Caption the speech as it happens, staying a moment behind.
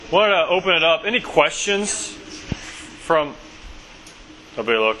wanted to open it up. Any questions from...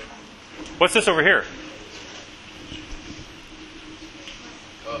 Nobody look. What's this over here?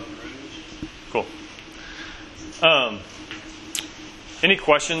 Cool. Any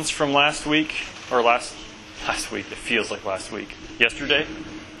questions from last week? Or last week? It feels like last week. Yesterday?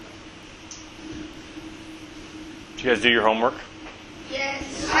 Did you guys do your homework?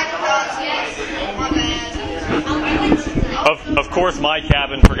 Yes. I forgot. Yes. My bad. Of course, my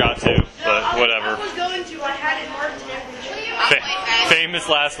cabin forgot to, but whatever. I was going to. I had it marked and everything. Famous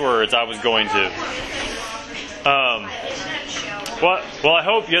last words. I was going to. Well, I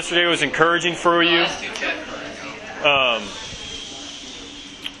hope yesterday was encouraging for you.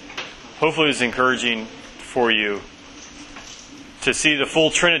 Hopefully, it was encouraging for you to see the full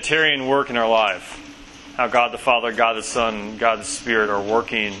Trinitarian work in our life. How God the Father, God the Son, God the Spirit are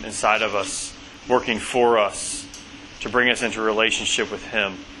working inside of us, working for us to bring us into a relationship with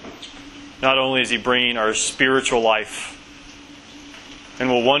Him. Not only is He bringing our spiritual life, and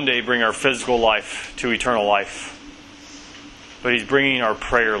will one day bring our physical life to eternal life, but He's bringing our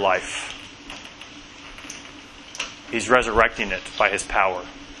prayer life. He's resurrecting it by His power,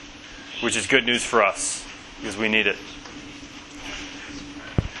 which is good news for us, because we need it.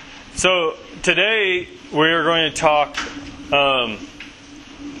 So, today we're going to talk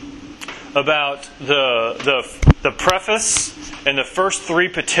about the preface and the first three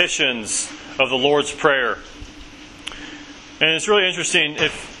petitions of the Lord's Prayer. And it's really interesting.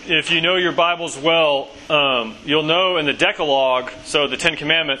 If you know your Bibles well, you'll know in the Decalogue, so the Ten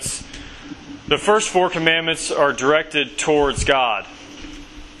Commandments, the first four commandments are directed towards God.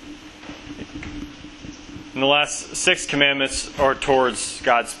 And the last six commandments are towards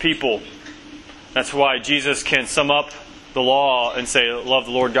God's people. That's why Jesus can sum up the law and say, love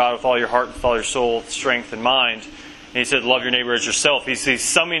the Lord God with all your heart, with all your soul, strength, and mind. And He said, love your neighbor as yourself. He's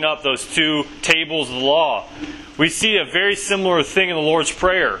summing up those two tables of the law. We see a very similar thing in the Lord's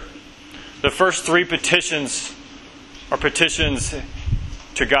Prayer. The first three petitions are petitions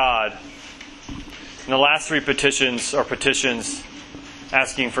to God. And the last three petitions are petitions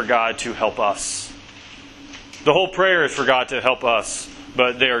asking for God to help us. The whole prayer is for God to help us,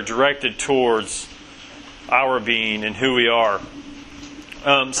 but they are directed towards our being and who we are.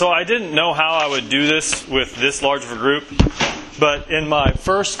 So I didn't know how I would do this with this large of a group, but in my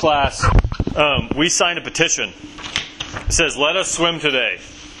first class, we signed a petition. It says, let us swim today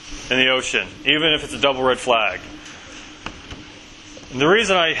in the ocean, even if it's a double red flag. And the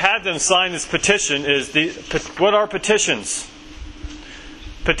reason I had them sign this petition is, what are petitions?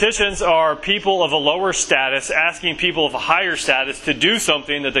 Petitions are people of a lower status asking people of a higher status to do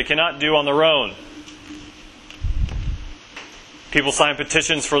something that they cannot do on their own. People sign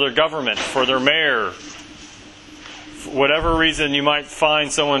petitions for their government, for their mayor. For whatever reason you might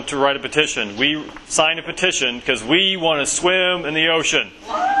find someone to write a petition. We sign a petition because we want to swim in the ocean.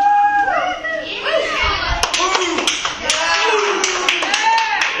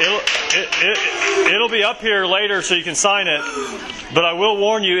 It'll be up here later so you can sign it. But I will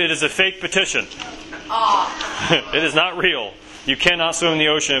warn you, it is a fake petition. It is not real. You cannot swim in the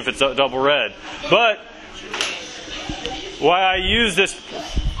ocean if it's double red. But why I use this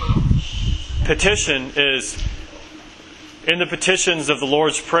petition is, in the petitions of the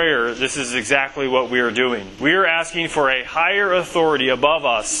Lord's Prayer, this is exactly what we are doing. We are asking for a higher authority above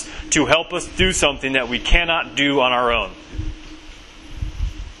us to help us do something that we cannot do on our own.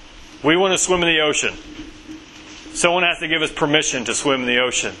 We want to swim in the ocean. Someone has to give us permission to swim in the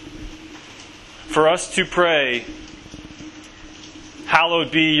ocean. For us to pray,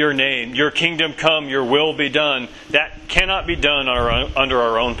 hallowed be your name, your kingdom come, your will be done, that cannot be done under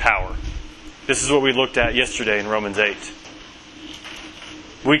our own power. This is what we looked at yesterday in Romans 8.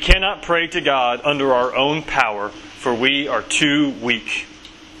 We cannot pray to God under our own power, for we are too weak.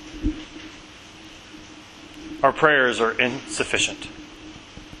 Our prayers are insufficient.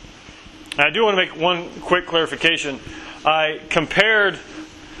 And I do want to make one quick clarification. I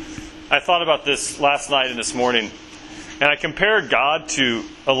thought about this last night and this morning, and I compared God to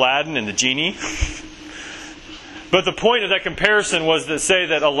Aladdin and the genie. But the point of that comparison was to say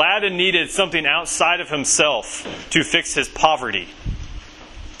that Aladdin needed something outside of himself to fix his poverty.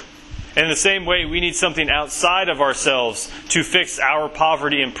 And in the same way, we need something outside of ourselves to fix our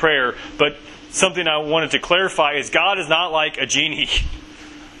poverty in prayer. But something I wanted to clarify is God is not like a genie.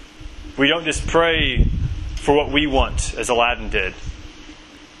 We don't just pray for what we want, as Aladdin did,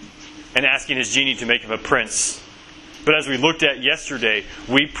 and asking his genie to make him a prince. But as we looked at yesterday,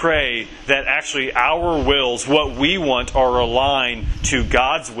 we pray that actually our wills, what we want, are aligned to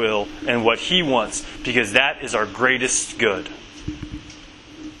God's will and what He wants, because that is our greatest good.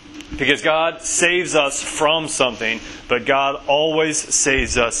 Because God saves us from something, but God always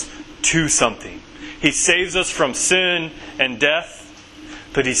saves us to something. He saves us from sin and death,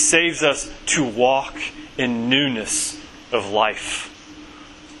 but He saves us to walk in newness of life.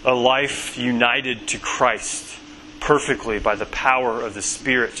 A life united to Christ perfectly by the power of the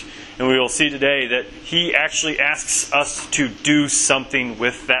Spirit. And we will see today that He actually asks us to do something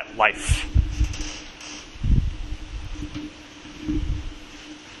with that life.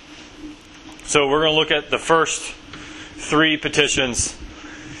 So we're going to look at the first 3 petitions.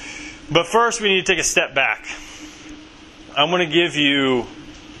 But first we need to take a step back. I'm going to give you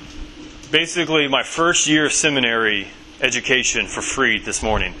basically my first year seminary education for free this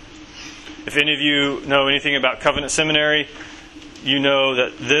morning. If any of you know anything about Covenant Seminary, you know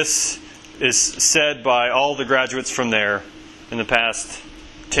that this is said by all the graduates from there in the past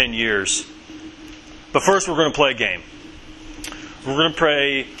 10 years. But first we're going to play a game. We're going to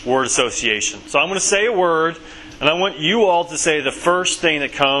play word association. So I'm going to say a word, and I want you all to say the first thing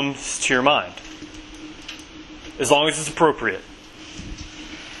that comes to your mind. As long as it's appropriate.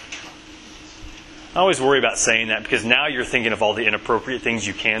 I always worry about saying that because now you're thinking of all the inappropriate things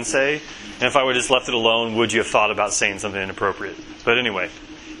you can say. And if I would have just left it alone, would you have thought about saying something inappropriate? But anyway,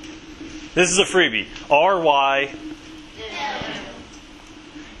 this is a freebie. R-Y.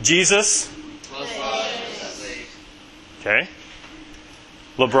 Jesus. Okay.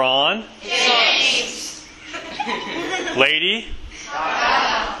 LeBron. James. Lady.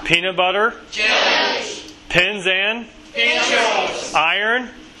 Peanut butter. Jelly. Penzan. Pinchos. Iron.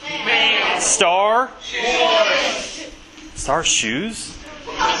 Man. Star. Shoes. Star shoes?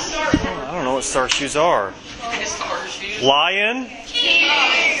 Oh, I don't know what star shoes are. Lion.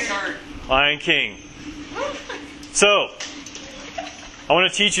 Lion King. So, I want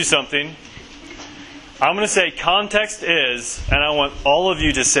to teach you something. I'm going to say context is, and I want all of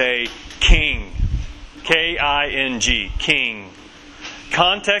you to say king. K-I-N-G. King.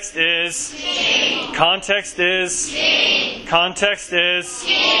 Context is. King. Context is. King. Context is.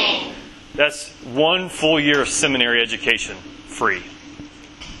 King. That's 1 full year of seminary education. Free.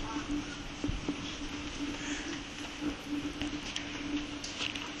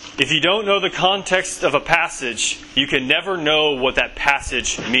 If you don't know the context of a passage, you can never know what that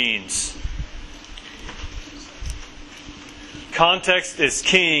passage means. Context is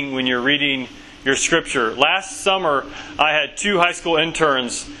king when you're reading your scripture. Last summer, I had 2 high school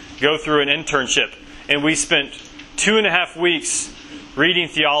interns go through an internship, and we spent 2.5 weeks reading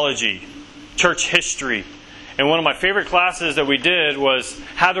theology, church history, and one of my favorite classes that we did was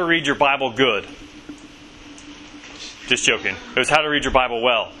how to read your Bible good. Just joking. It was how to read your Bible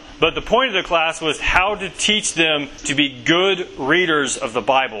well. But the point of the class was how to teach them to be good readers of the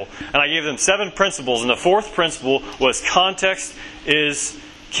Bible. And I gave them 7 principles. And the 4th principle was context is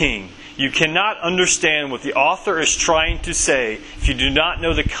king. You cannot understand what the author is trying to say if you do not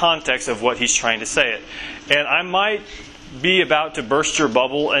know the context of what he's trying to say it. And I might be about to burst your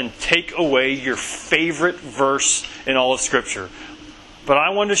bubble and take away your favorite verse in all of Scripture. But I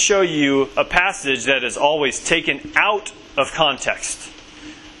want to show you a passage that is always taken out of context.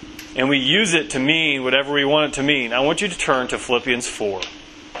 And we use it to mean whatever we want it to mean. I want you to turn to Philippians 4.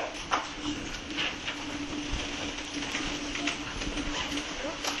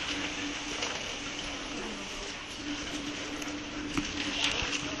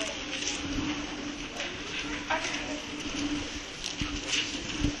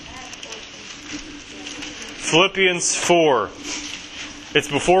 Philippians 4. It's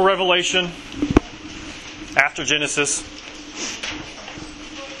before Revelation, after Genesis.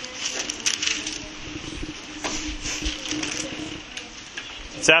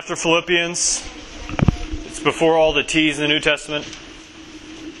 It's after Philippians. It's before all the T's in the New Testament.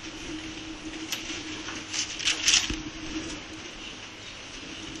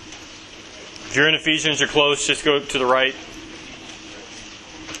 If you're in Ephesians, you're close. Just go to the right.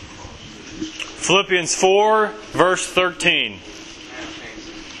 Philippians 4, verse 13.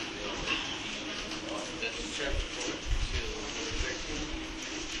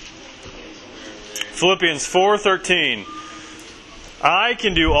 Philippians 4:13. I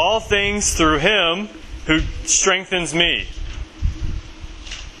can do all things through Him who strengthens me.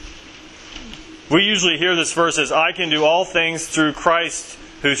 We usually hear this verse as, I can do all things through Christ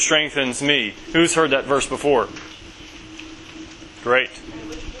who strengthens me. Who's heard that verse before? Great.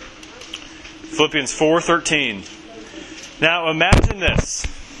 Philippians 4:13. Now imagine this.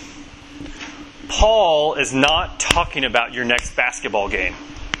 Paul is not talking about your next basketball game.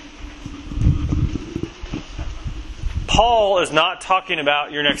 Paul is not talking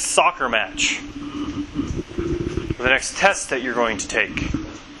about your next soccer match or the next test that you're going to take.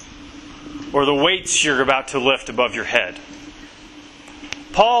 or the weights you're about to lift above your head.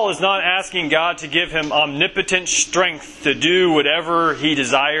 Paul is not asking God to give him omnipotent strength to do whatever he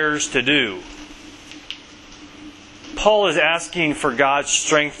desires to do. Paul is asking for God's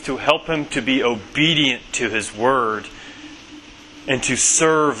strength to help him to be obedient to His Word and to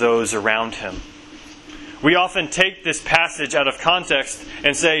serve those around him. We often take this passage out of context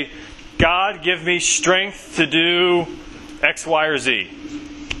and say, God, give me strength to do X, Y, or Z.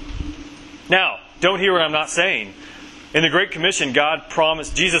 Now, don't hear what I'm not saying. In the Great Commission,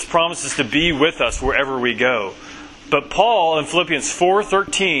 Jesus promises to be with us wherever we go. But Paul in Philippians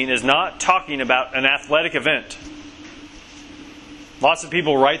 4:13 is not talking about an athletic event. Lots of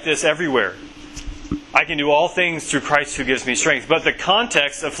people write this everywhere. I can do all things through Christ who gives me strength. But the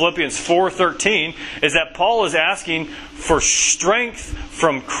context of Philippians 4:13 is that Paul is asking for strength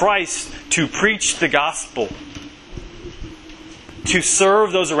from Christ to preach the gospel, to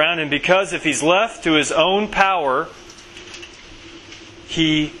serve those around him, because if he's left to his own power,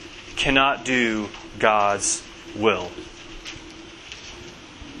 he cannot do God's will.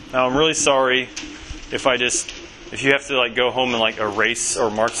 Now, I'm really sorry if you have to go home and erase or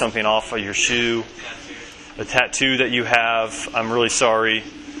mark something off of your shoe, a tattoo that you have. I'm really sorry.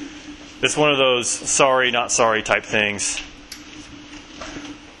 It's one of those sorry, not sorry type things.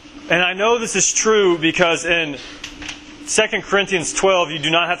 And I know this is true because in 2 Corinthians 12, you do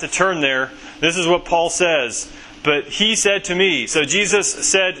not have to turn there. This is what Paul says. But he said to me, so Jesus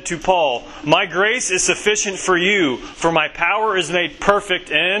said to Paul, my grace is sufficient for you, for my power is made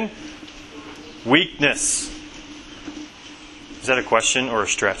perfect in weakness. Is that a question or a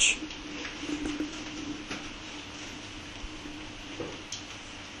stretch?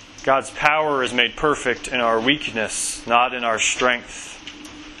 God's power is made perfect in our weakness, not in our strength.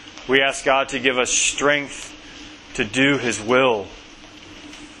 We ask God to give us strength to do His will,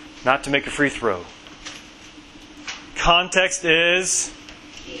 not to make a free throw. Context is...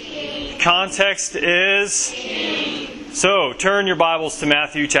 So, turn your Bibles to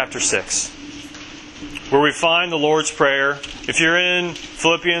Matthew chapter 6, where we find the Lord's Prayer. If you're in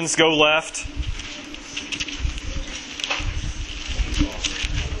Philippians, go left.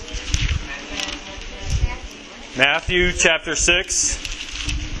 Matthew chapter 6.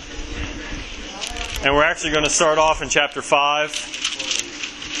 And we're actually going to start off in chapter 5.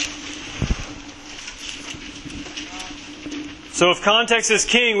 So if context is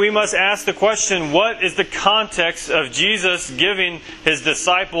king, we must ask the question, what is the context of Jesus giving His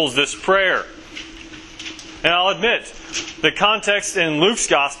disciples this prayer? And I'll admit, the context in Luke's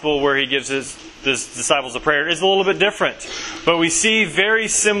Gospel where he gives his disciples a prayer is a little bit different. But we see very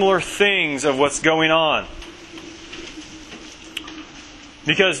similar things of what's going on.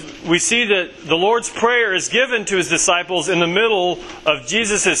 Because we see that the Lord's Prayer is given to His disciples in the middle of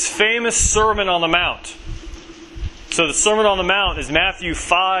Jesus' famous Sermon on the Mount. So the Sermon on the Mount is Matthew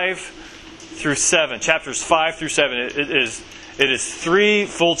 5 through 7, chapters 5 through 7. It is 3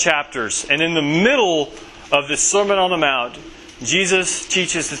 full chapters. And in the middle of this Sermon on the Mount, Jesus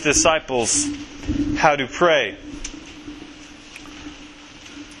teaches His disciples how to pray.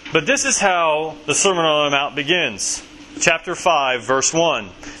 But this is how the Sermon on the Mount begins. Chapter 5, verse 1.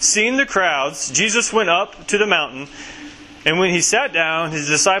 Seeing the crowds, Jesus went up to the mountain, and when He sat down, His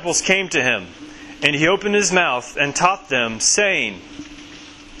disciples came to Him. And He opened His mouth and taught them, saying,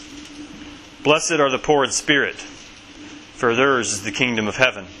 Blessed are the poor in spirit, for theirs is the kingdom of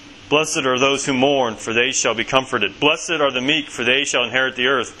heaven. Blessed are those who mourn, for they shall be comforted. Blessed are the meek, for they shall inherit the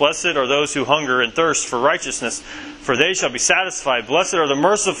earth. Blessed are those who hunger and thirst for righteousness, for they shall be satisfied. Blessed are the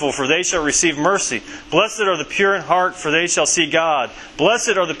merciful, for they shall receive mercy. Blessed are the pure in heart, for they shall see God.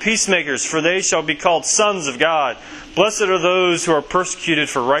 Blessed are the peacemakers, for they shall be called sons of God. Blessed are those who are persecuted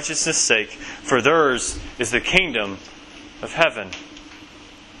for righteousness' sake, for theirs is the kingdom of heaven.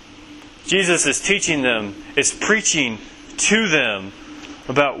 Jesus is teaching them, is preaching to them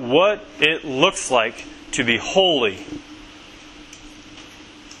about what it looks like to be holy.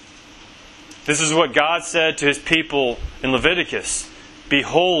 This is what God said to His people in Leviticus. Be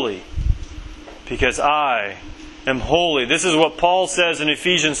holy, because I am holy. This is what Paul says in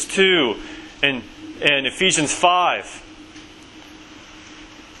Ephesians 2 and Ephesians 5.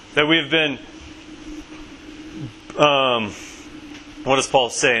 That we have been... what does Paul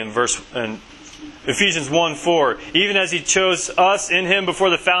say in Ephesians 1:4? Even as He chose us in Him before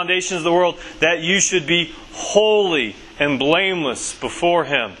the foundations of the world, that you should be holy and blameless before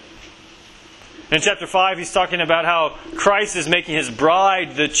Him. In chapter 5, he's talking about how Christ is making His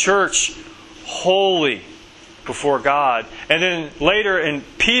bride, the church, holy before God. And then later in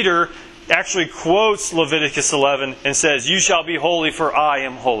Peter, actually quotes Leviticus 11 and says, "You shall be holy, for I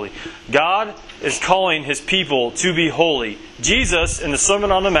am holy." God is calling His people to be holy. Jesus, in the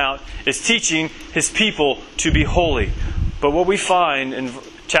Sermon on the Mount, is teaching His people to be holy. But what we find in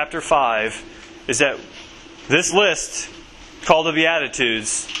chapter 5 is that this list, called the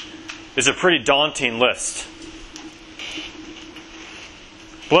Beatitudes, is a pretty daunting list.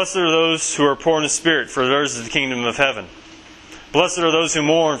 Blessed are those who are poor in the spirit, for theirs is the kingdom of heaven. Blessed are those who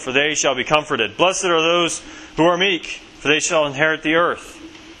mourn, for they shall be comforted. Blessed are those who are meek, for they shall inherit the earth.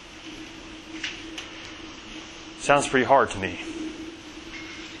 Sounds pretty hard to me.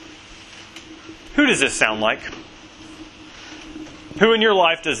 Who does this sound like? Who in your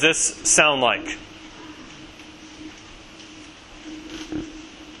life does this sound like?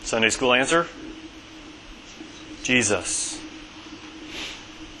 Sunday school answer? Jesus.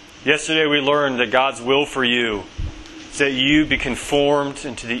 Yesterday we learned that God's will for you is that you be conformed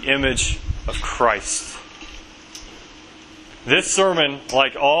into the image of Christ. This sermon,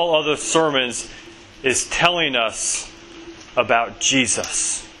 like all other sermons, is telling us about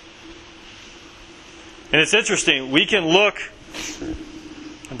Jesus. And it's interesting, we can look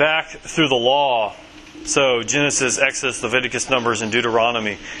back through the law. So Genesis, Exodus, Leviticus, Numbers, and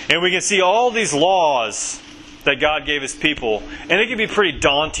Deuteronomy. And we can see all these laws that God gave His people. And it can be pretty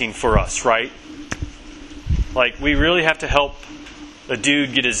daunting for us, right? Like, we really have to help a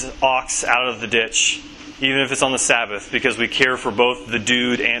dude get his ox out of the ditch, even if it's on the Sabbath, because we care for both the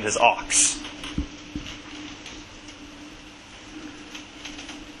dude and his ox.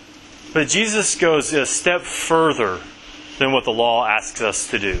 But Jesus goes a step further than what the law asks us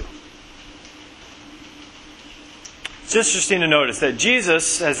to do. It's interesting to notice that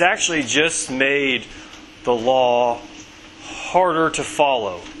Jesus has actually just made the law harder to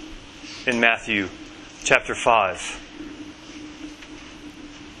follow in Matthew chapter 5.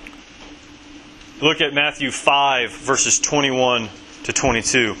 Look at Matthew 5, verses 21 to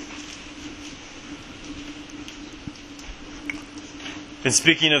 22. In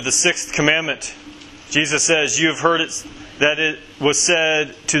speaking of the sixth commandment, Jesus says, "You have heard it that it was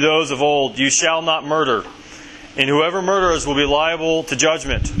said to those of old, 'You shall not murder, and whoever murders will be liable to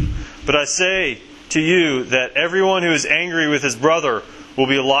judgment.' But I say to you that everyone who is angry with his brother will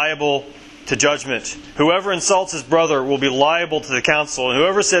be liable to judgment. Whoever insults his brother will be liable to the council, and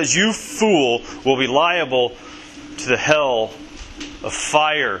whoever says 'you fool' will be liable to the hell of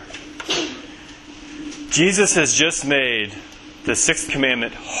fire." Jesus has just made the sixth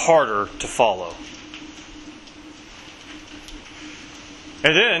commandment harder to follow.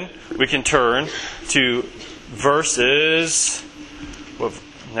 And then we can turn to verses... What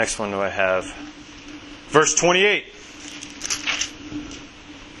next one do I have? Verse 28.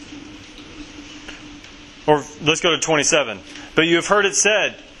 Or let's go to 27. "But you have heard it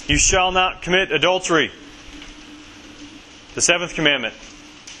said, 'You shall not commit adultery.' The seventh commandment.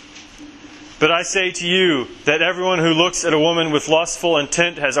 But I say to you that everyone who looks at a woman with lustful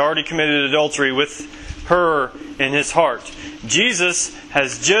intent has already committed adultery with her in his heart." Jesus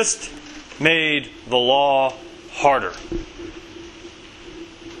has just made the law harder.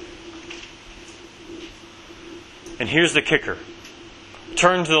 And here's the kicker.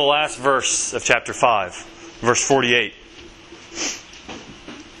 Turn to the last verse of chapter 5, verse 48.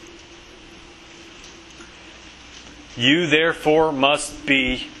 "You therefore must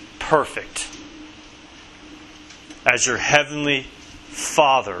be perfect, as your heavenly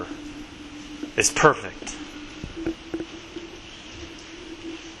Father is perfect."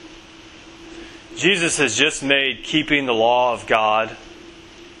 Jesus has just made keeping the law of God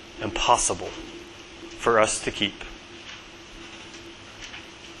impossible for us to keep.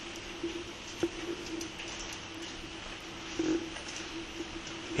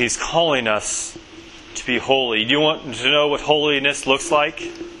 He's calling us to be holy. Do you want to know what holiness looks like?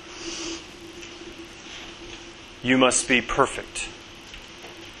 You must be perfect,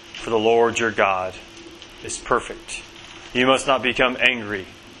 for the Lord your God is perfect. You must not become angry.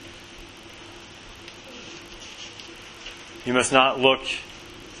 You must not look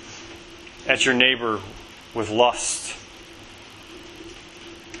at your neighbor with lust.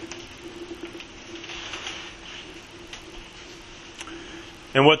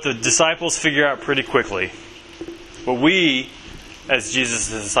 And what the disciples figure out pretty quickly, what we, as Jesus'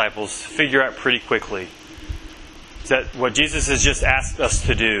 disciples, figure out pretty quickly, is that what Jesus has just asked us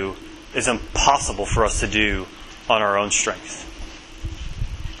to do is impossible for us to do on our own strength.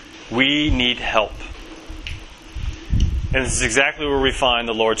 We need help. And this is exactly where we find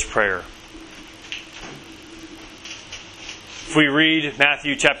the Lord's Prayer. If we read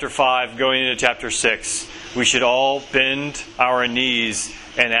Matthew chapter 5, going into chapter 6, we should all bend our knees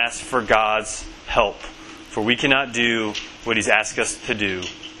and ask for God's help. For we cannot do what He's asked us to do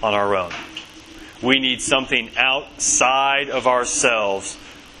on our own. We need something outside of ourselves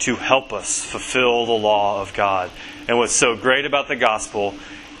to help us fulfill the law of God. And what's so great about the gospel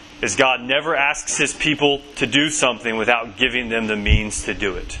is God never asks His people to do something without giving them the means to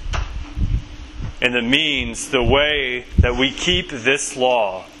do it. And the means, the way that we keep this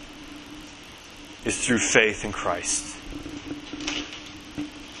law is through faith in Christ.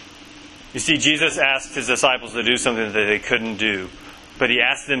 You see, Jesus asked His disciples to do something that they couldn't do, but He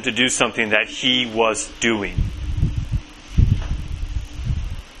asked them to do something that He was doing.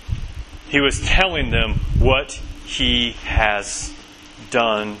 He was telling them what He has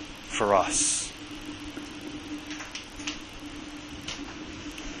done for us.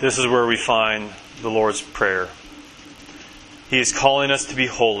 This is where we find the Lord's Prayer. He is calling us to be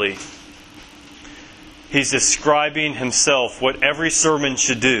holy. He's describing Himself. What every sermon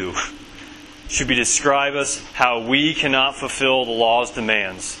should do should be describe us how we cannot fulfill the law's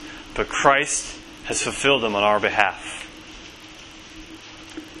demands, but Christ has fulfilled them on our behalf.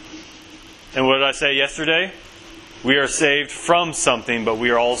 And what did I say yesterday? We are saved from something, but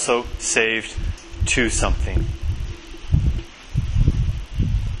we are also saved to something.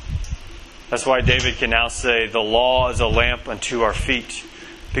 That's why David can now say, the law is a lamp unto our feet.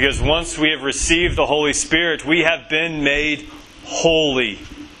 Because once we have received the Holy Spirit, we have been made holy.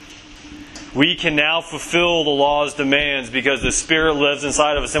 We can now fulfill the law's demands because the Spirit lives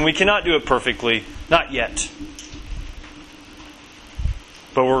inside of us. And we cannot do it perfectly. Not yet.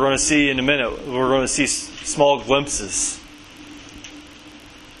 But we're going to see in a minute, we're going to see small glimpses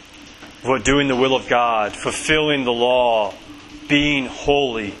of what doing the will of God, fulfilling the law, being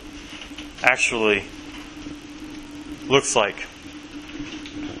holy, actually looks like.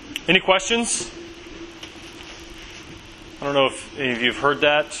 Any questions? I don't know if any of you have heard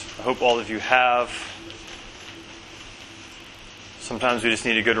that. I hope all of you have. Sometimes we just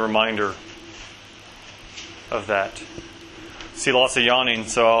need a good reminder of that. See lots of yawning,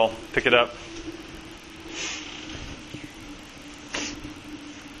 so I'll pick it up.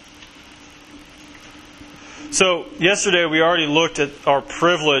 So, yesterday we already looked at our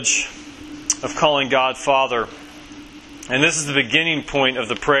privilege of calling God Father. And this is the beginning point of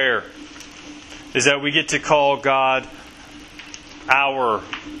the prayer, is that we get to call God our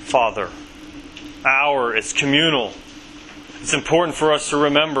Father. Our, it's communal. It's important for us to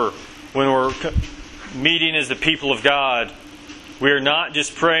remember when we're meeting as the people of God, we are not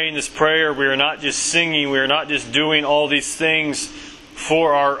just praying this prayer, we are not just singing, we are not just doing all these things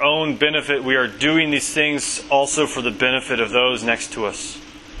for our own benefit. We are doing these things also for the benefit of those next to us.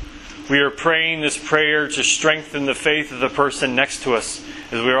 We are praying this prayer to strengthen the faith of the person next to us,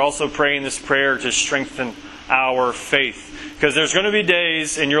 as we are also praying this prayer to strengthen our faith. Because there's going to be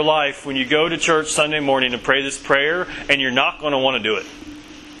days in your life when you go to church Sunday morning and pray this prayer, and you're not going to want to do it.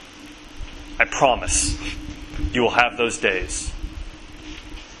 I promise. You will have those days.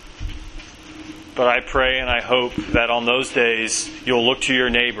 But I pray and I hope that on those days you'll look to your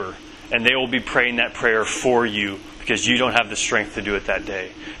neighbor and they will be praying that prayer for you because you don't have the strength to do it that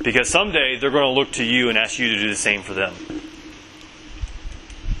day. Because someday they're going to look to you and ask you to do the same for them.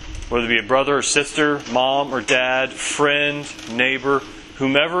 Whether it be a brother or sister, mom or dad, friend, neighbor,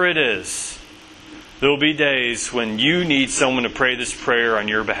 whomever it is, there will be days when you need someone to pray this prayer on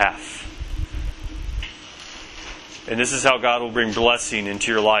your behalf. And this is how God will bring blessing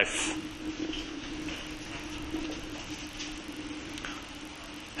into your life.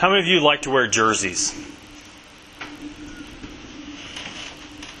 How many of you like to wear jerseys?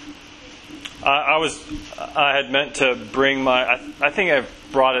 I had meant to bring my... I think I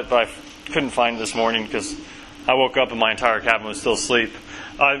brought it, but I couldn't find it this morning because I woke up and my entire cabin was still asleep.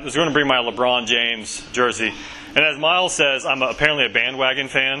 I was going to bring my LeBron James jersey. And as Miles says, I'm apparently a bandwagon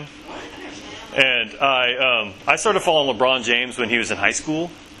fan. And I started following LeBron James when he was in high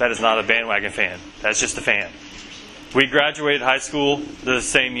school. That is not a bandwagon fan. That's just a fan. We graduated high school the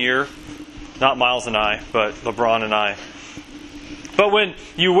same year. Not Miles and I, but LeBron and I. But when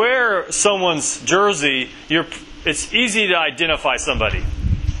you wear someone's jersey, it's easy to identify somebody.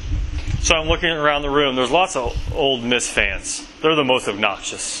 So I'm looking around the room. There's lots of Ole Miss fans. They're the most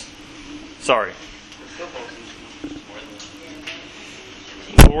obnoxious. Sorry.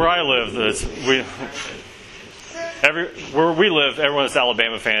 Where I live, where we live, everyone that's an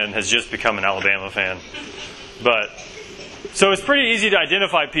Alabama fan has just become an Alabama fan. So it's pretty easy to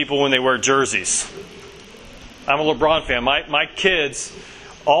identify people when they wear jerseys. I'm a LeBron fan. My kids,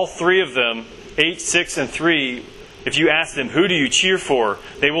 all three of them, 8, 6, and 3, if you ask them, who do you cheer for?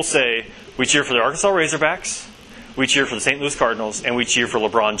 They will say, We cheer for the Arkansas Razorbacks, we cheer for the St. Louis Cardinals, and we cheer for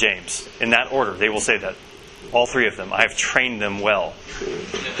LeBron James. In that order, they will say that. All three of them. I have trained them well.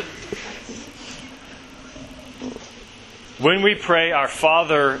 When we pray, Our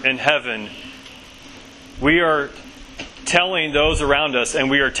Father in heaven, we are telling those around us, and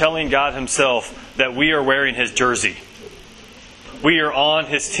we are telling God Himself, that we are wearing His jersey. We are on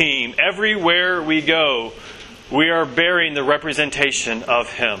His team. Everywhere we go, we are bearing the representation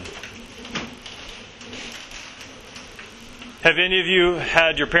of Him. Have any of you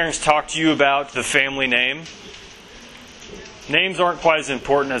had your parents talk to you about the family name? Names aren't quite as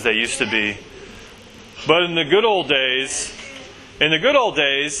important as they used to be. But in the good old days,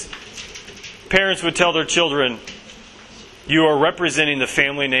 parents would tell their children, you are representing the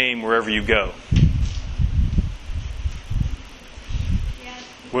family name wherever you go.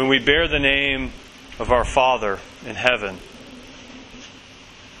 When we bear the name of our Father in heaven,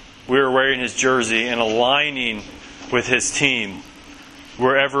 we are wearing His jersey and aligning with His team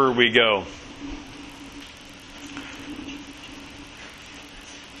wherever we go.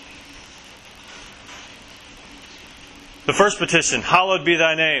 The first petition, hallowed be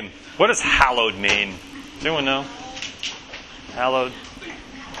thy name. What does hallowed mean? Does anyone know? Hallowed?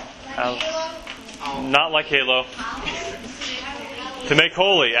 Not like halo. To make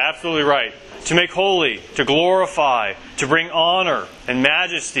holy, absolutely right. To make holy, to glorify, to bring honor and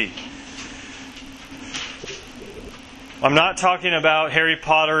majesty. I'm not talking about Harry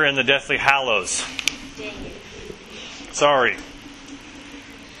Potter and the Deathly Hallows. Sorry.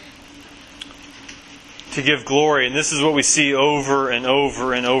 To give glory, and this is what we see over and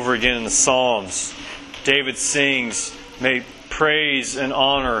over and over again in the Psalms. David sings, may praise and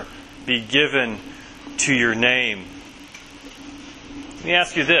honor be given to your name. Let me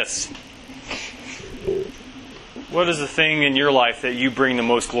ask you this. What is the thing in your life that you bring the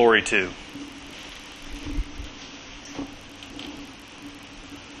most glory to?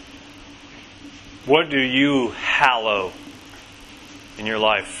 What do you hallow in your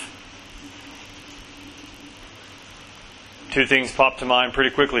life? Two things pop to mind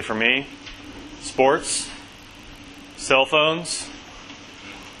pretty quickly for me. Sports, cell phones.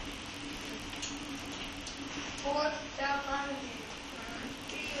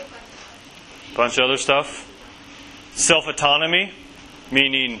 Bunch of other stuff. Self-autonomy,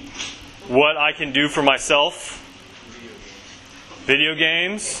 meaning what I can do for myself. Video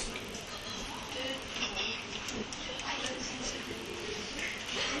games.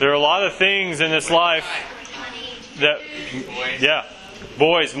 There are a lot of things in this life that, yeah,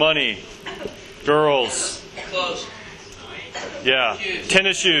 boys, money, girls, Clothes. yeah,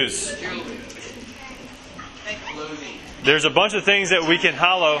 tennis shoes. There's a bunch of things that we can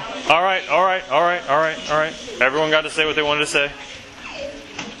hallow. All right. Everyone got to say what they wanted to say.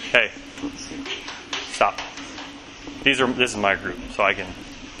 Hey, stop. This is my group, so I can.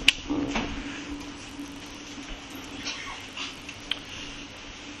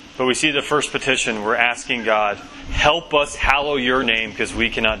 But we see the first petition. We're asking God, help us hallow your name because we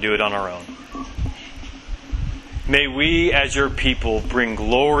cannot do it on our own. May we, as your people, bring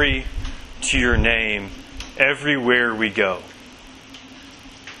glory to your name everywhere we go.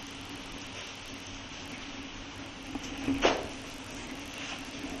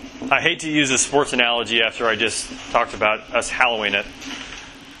 I hate to use a sports analogy after I just talked about us hallowing it.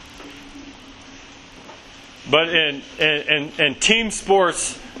 But in team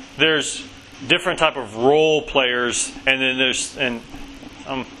sports, there's different type of role players, and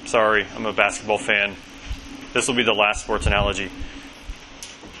I'm sorry, I'm a basketball fan. This will be the last sports analogy.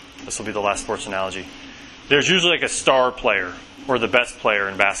 There's usually like a star player or the best player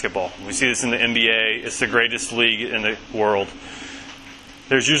in basketball. We see this in the NBA. It's the greatest league in the world.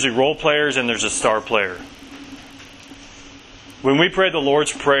 There's usually role players and there's a star player. When we pray the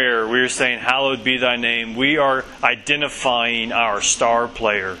Lord's Prayer, we are saying, hallowed be thy name. We are identifying our star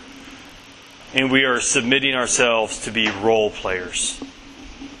player. And we are submitting ourselves to be role players.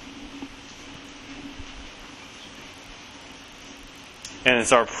 And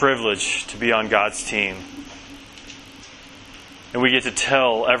it's our privilege to be on God's team. And we get to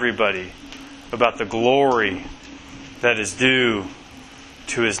tell everybody about the glory that is due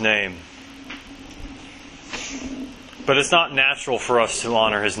to His name. But it's not natural for us to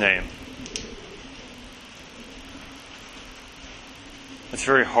honor His name. It's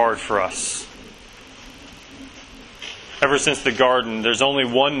very hard for us. Ever since the garden, there's only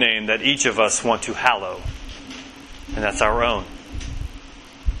one name that each of us want to hallow, and that's our own.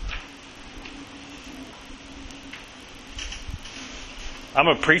 I'm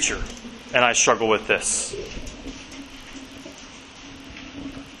a preacher, and I struggle with this.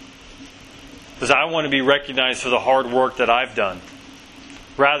 Because I want to be recognized for the hard work that I've done.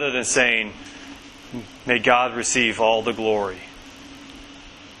 Rather than saying, may God receive all the glory.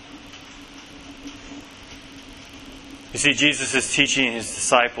 You see, Jesus is teaching His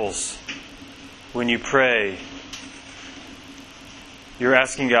disciples, when you pray, you're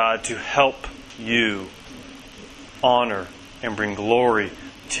asking God to help you honor and bring glory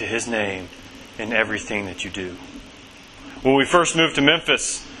to His name in everything that you do. When we first moved to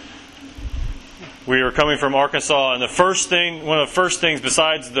Memphis, we were coming from Arkansas, and one of the first things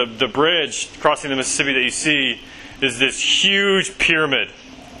besides the bridge crossing the Mississippi that you see is this huge pyramid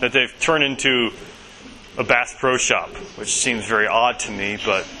that they've turned into a Bass Pro Shop, which seems very odd to me,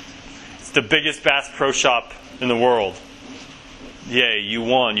 but it's the biggest Bass Pro Shop in the world. Yay, you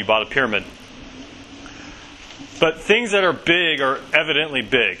won. You bought a pyramid. But things that are big are evidently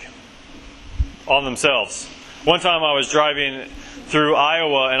big on themselves. One time I was driving through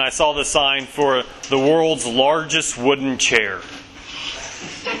Iowa and I saw the sign for the world's largest wooden chair.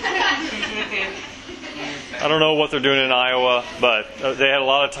 I don't know what they're doing in Iowa, but they had a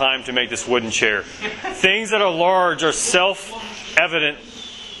lot of time to make this wooden chair. Things that are large are self-evident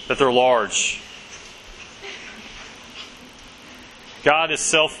that they're large. God is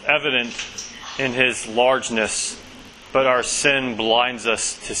self-evident in His largeness, but our sin blinds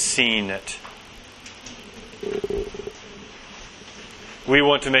us to seeing it. We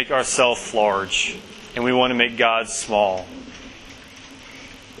want to make ourselves large, and we want to make God small.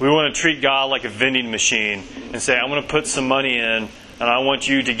 We want to treat God like a vending machine and say, I'm going to put some money in, and I want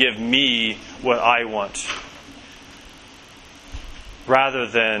you to give me what I want. Rather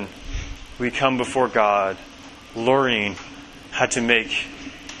than we come before God learning how to make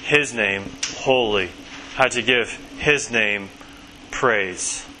His name holy, how to give His name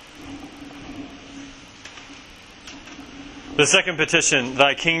praise. The second petition,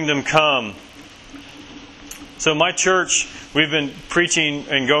 Thy kingdom come. So my church, we've been preaching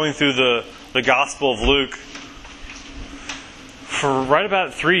and going through the Gospel of Luke for right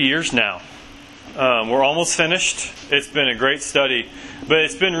about 3 years now. We're almost finished. It's been a great study, but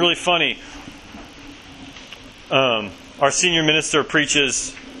it's been really funny. Our senior minister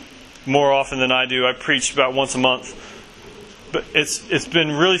preaches more often than I do. I preach about once a month. But it's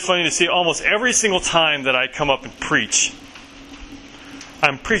been really funny to see almost every single time that I come up and preach,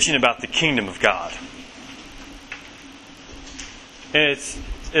 I'm preaching about the kingdom of God. And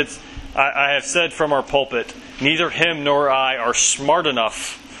I have said from our pulpit, neither him nor I are smart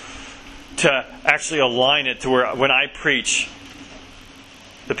enough to actually align it to where when I preach,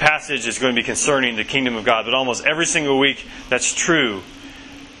 the passage is going to be concerning the kingdom of God. But almost every single week, that's true.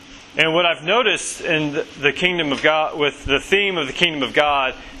 And what I've noticed in the kingdom of God, with the theme of the kingdom of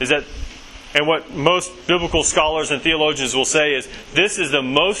God, is that, and what most biblical scholars and theologians will say is, this is the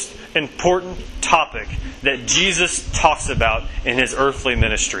most important topic that Jesus talks about in His earthly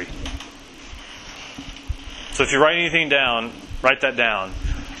ministry. So if you write anything down, write that down.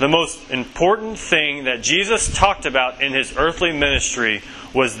 The most important thing that Jesus talked about in His earthly ministry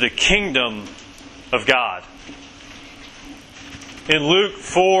was the kingdom of God. In Luke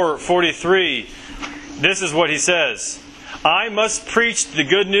 4:43, this is what He says. I must preach the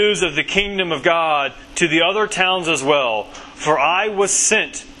good news of the kingdom of God to the other towns as well, for I was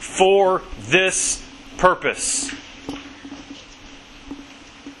sent for this purpose.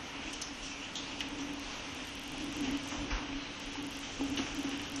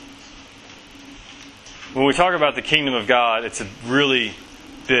 When we talk about the kingdom of God, it's a really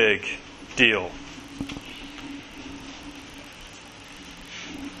big deal.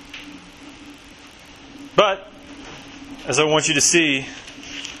 But, as I want you to see,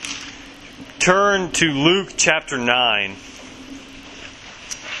 turn to Luke chapter 9.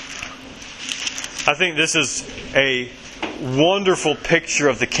 I think this is a wonderful picture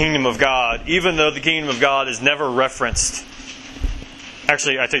of the kingdom of God, even though the kingdom of God is never referenced.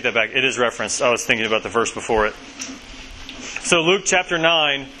 Actually, I take that back. It is referenced. I was thinking about the verse before it. So Luke chapter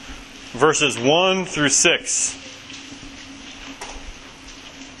 9, verses 1 through 6.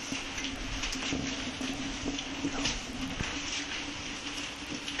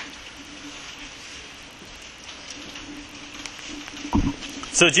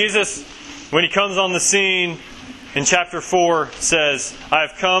 So Jesus, when He comes on the scene in chapter 4, says, I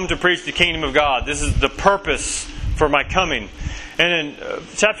have come to preach the kingdom of God. This is the purpose for my coming. And in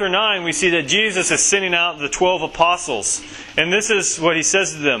chapter 9, we see that Jesus is sending out the 12 apostles. And this is what He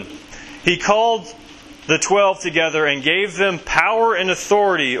says to them. He called the 12 together and gave them power and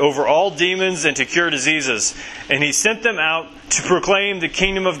authority over all demons and to cure diseases. And he sent them out to proclaim the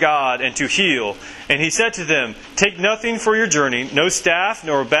kingdom of God and to heal. And he said to them, "Take nothing for your journey, no staff,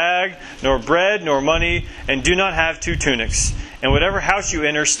 nor bag, nor bread, nor money, and do not have 2 tunics. And whatever house you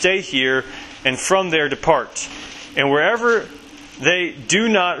enter, stay here, and from there depart. And wherever they do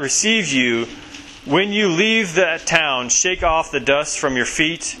not receive you, when you leave that town, shake off the dust from your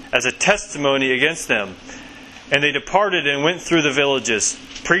feet as a testimony against them." And they departed and went through the villages,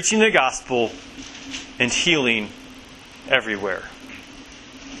 preaching the gospel and healing everywhere.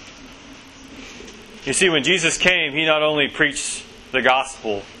 You see, when Jesus came, He not only preached the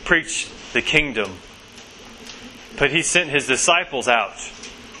gospel, preached the kingdom, but He sent His disciples out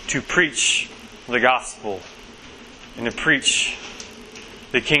to preach the gospel and to preach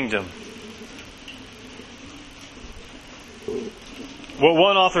the kingdom. What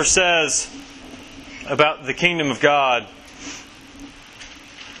one author says about the kingdom of God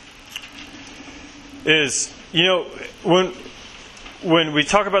is, when we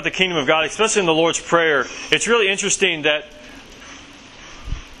talk about the kingdom of God, especially in the Lord's Prayer, it's really interesting that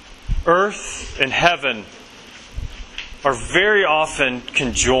earth and heaven are very often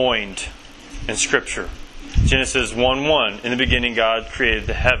conjoined in Scripture. Genesis 1:1, in the beginning God created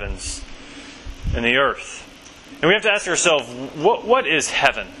the heavens and the earth. And we have to ask ourselves, what is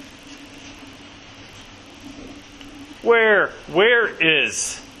heaven? Where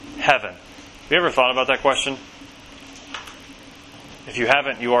is heaven? Have you ever thought about that question? If you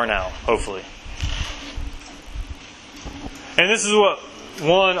haven't, you are now, hopefully. And this is what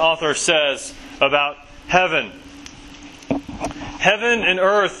one author says about heaven. Heaven and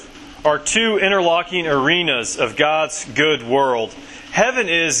earth are 2 interlocking arenas of God's good world. Heaven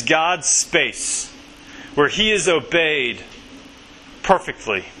is God's space, where He is obeyed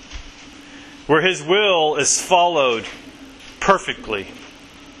perfectly, where His will is followed perfectly,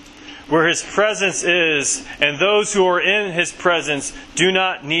 where His presence is, and those who are in His presence do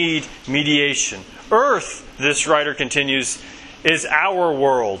not need mediation. Earth, this writer continues, is our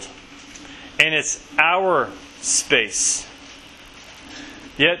world, and it's our space.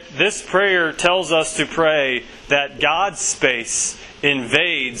 Yet this prayer tells us to pray that God's space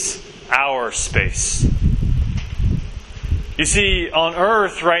invades our space. You see, on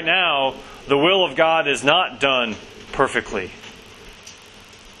earth right now, the will of God is not done perfectly.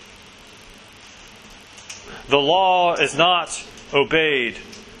 The law is not obeyed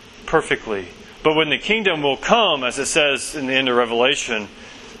perfectly. But when the kingdom will come, as it says in the end of Revelation,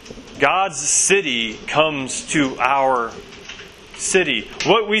 God's city comes to our city.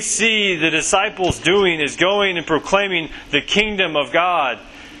 What we see the disciples doing is going and proclaiming the kingdom of God.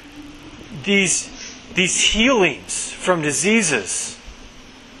 These healings from diseases,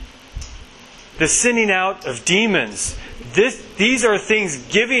 the sending out of demons, these are things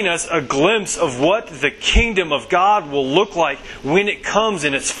giving us a glimpse of what the kingdom of God will look like when it comes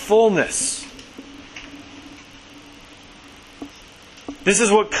in its fullness. This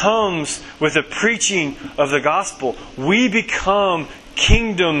is what comes with the preaching of the gospel. We become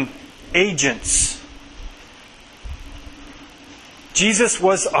kingdom agents. Jesus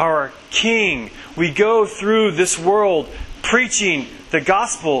was our King. We go through this world preaching the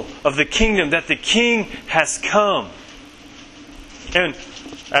gospel of the kingdom, that the King has come. And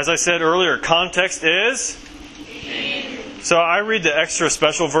as I said earlier, context is? So I read the extra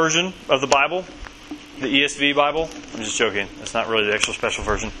special version of the Bible, the ESV Bible. I'm just joking. It's not really the extra special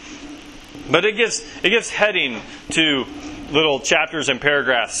version. But it gives heading to little chapters and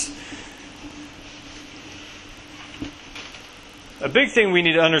paragraphs. A big thing we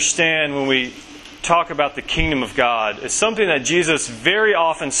need to understand when we talk about the kingdom of God is something that Jesus very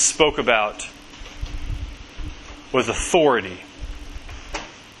often spoke about was authority.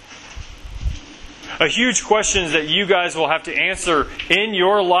 A huge question that you guys will have to answer in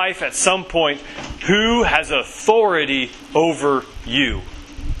your life at some point: who has authority over you?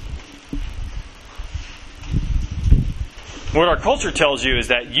 What our culture tells you is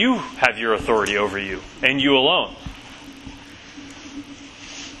that you have your authority over you, and you alone.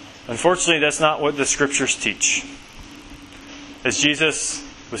 Unfortunately, that's not what the Scriptures teach. As Jesus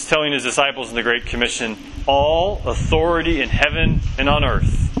was telling His disciples in the Great Commission, all authority in heaven and on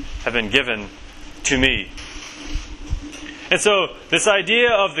earth have been given to me. And so, this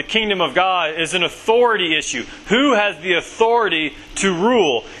idea of the kingdom of God is an authority issue. Who has the authority to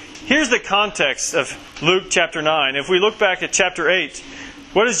rule? Here's the context of Luke chapter 9. If we look back at chapter 8,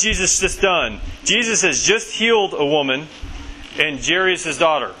 what has Jesus just done? Jesus has just healed a woman and Jairus'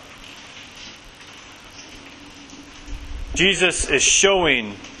 daughter. Jesus is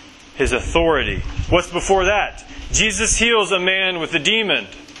showing His authority. What's before that? Jesus heals a man with a demon.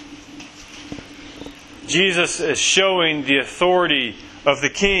 Jesus is showing the authority of the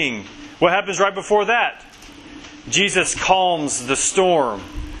king. What happens right before that? Jesus calms the storm.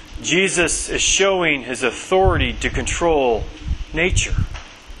 Jesus is showing his authority to control nature.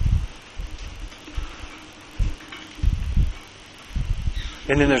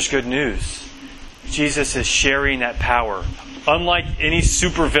 And then there's good news. Jesus is sharing that power. Unlike any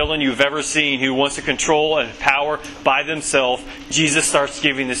supervillain you've ever seen who wants to control and power by themselves, Jesus starts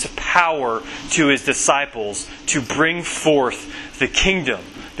giving this power to his disciples to bring forth the kingdom.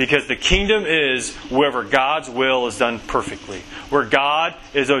 Because the kingdom is wherever God's will is done perfectly. Where God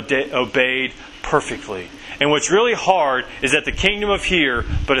is obeyed perfectly. And what's really hard is that the kingdom of here,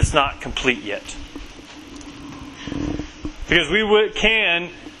 but it's not complete yet. Because we can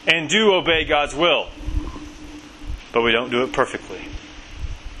and do obey God's will. But we don't do it perfectly.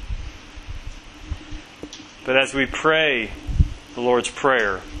 But as we pray the Lord's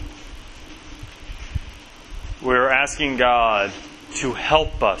Prayer, we're asking God to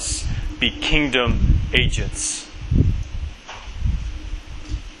help us be kingdom agents.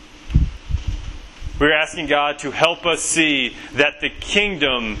 We're asking God to help us see that the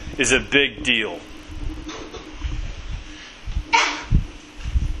kingdom is a big deal.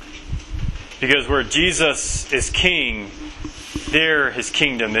 Because where Jesus is king, there his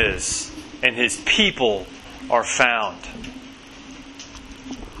kingdom is, and his people are found.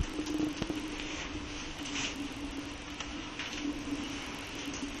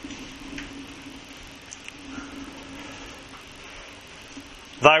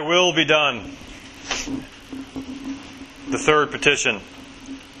 Thy will be done. The third petition.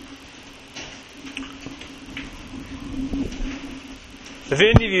 Have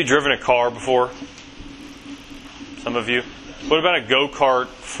any of you driven a car before? Some of you? What about a go-kart,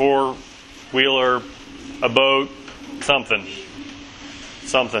 four-wheeler, a boat, something?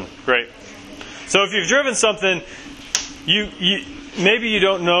 Something. Great. So if you've driven something, maybe you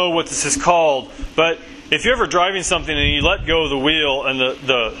don't know what this is called, but if you're ever driving something and you let go of the wheel and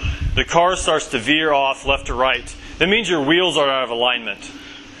the car starts to veer off left to right, that means your wheels are out of alignment.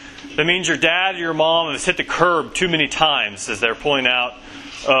 That means your dad or your mom has hit the curb too many times as they're pulling out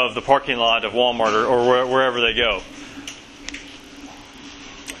of the parking lot of Walmart or wherever they go.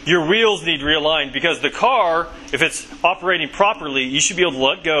 Your wheels need realigned because the car, if it's operating properly, you should be able to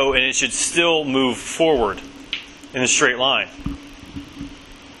let go and it should still move forward in a straight line.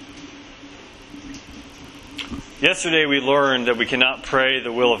 Yesterday we learned that we cannot pray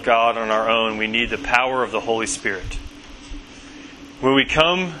the will of God on our own. We need the power of the Holy Spirit. When we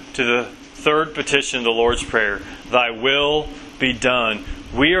come to the third petition, the Lord's Prayer, Thy will be done,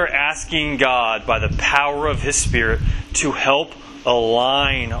 we are asking God by the power of His Spirit to help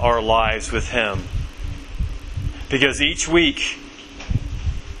align our lives with Him. Because each week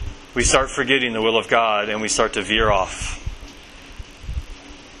we start forgetting the will of God and we start to veer off.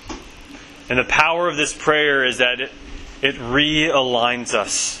 And the power of this prayer is that it realigns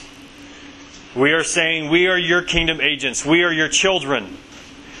us. We are saying, we are your kingdom agents. We are your children.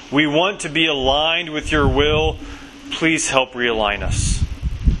 We want to be aligned with your will. Please help realign us.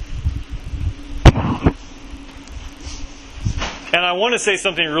 And I want to say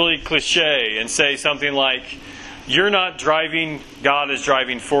something really cliche and say something like, you're not driving, God is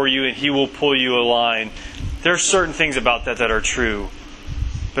driving for you and He will pull you a line. There are certain things about that are true.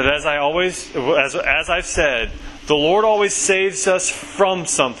 But as I've said, the Lord always saves us from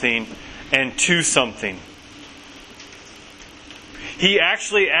something and to something. He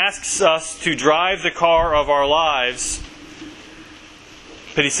actually asks us to drive the car of our lives,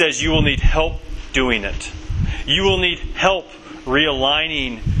 but He says you will need help doing it. You will need help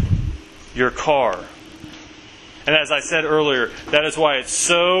realigning your car. And as I said earlier, that is why it's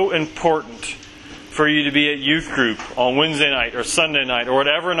so important for you to be at youth group on Wednesday night or Sunday night or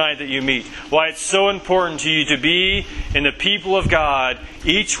whatever night that you meet. Why it's so important to you to be in the people of God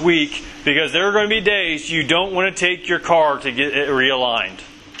each week, because there are going to be days you don't want to take your car to get it realigned.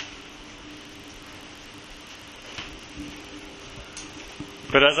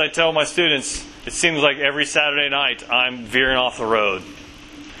 But as I tell my students, it seems like every Saturday night I'm veering off the road.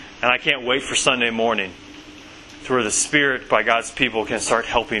 And I can't wait for Sunday morning to where the Spirit by God's people can start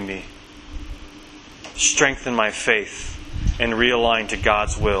helping me strengthen my faith and realign to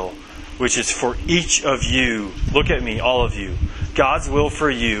God's will, which is for each of you. Look at me, all of you. God's will for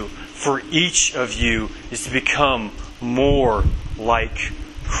you, for each of you, is to become more like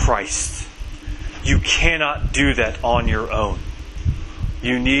Christ. You cannot do that on your own.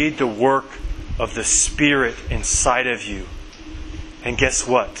 You need the work of the Spirit inside of you. And guess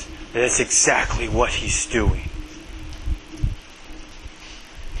what? That's exactly what He's doing.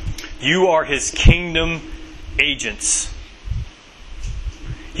 You are His kingdom agents.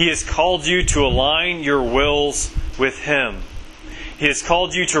 He has called you to align your wills with Him. He has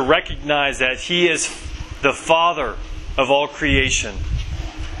called you to recognize that He is the Father of all creation.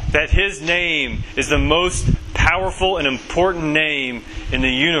 That His name is the most powerful and important name in the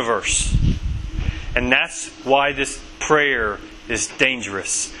universe. And that's why this prayer is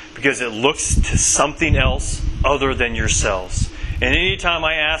dangerous. Because it looks to something else other than yourselves. And anytime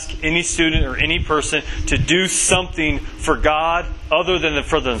I ask any student or any person to do something for God other than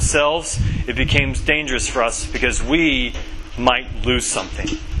for themselves, it becomes dangerous for us because we might lose something.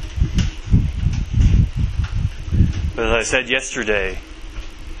 But as I said yesterday,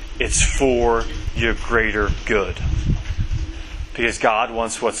 it's for your greater good. Because God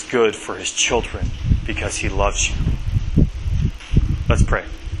wants what's good for His children because He loves you. Let's pray.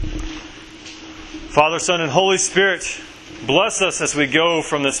 Father, Son, and Holy Spirit, bless us as we go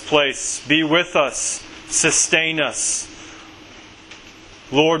from this place. Be with us. Sustain us.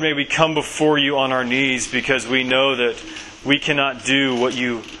 Lord, may we come before You on our knees because we know that we cannot do what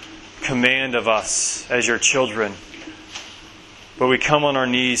You command of us as Your children. But we come on our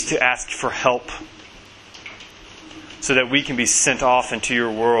knees to ask for help so that we can be sent off into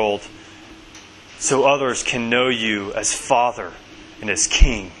Your world so others can know You as Father and as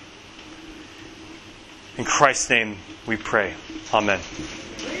King. In Christ's name we pray. Amen.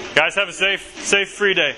 Guys, have a safe, free day.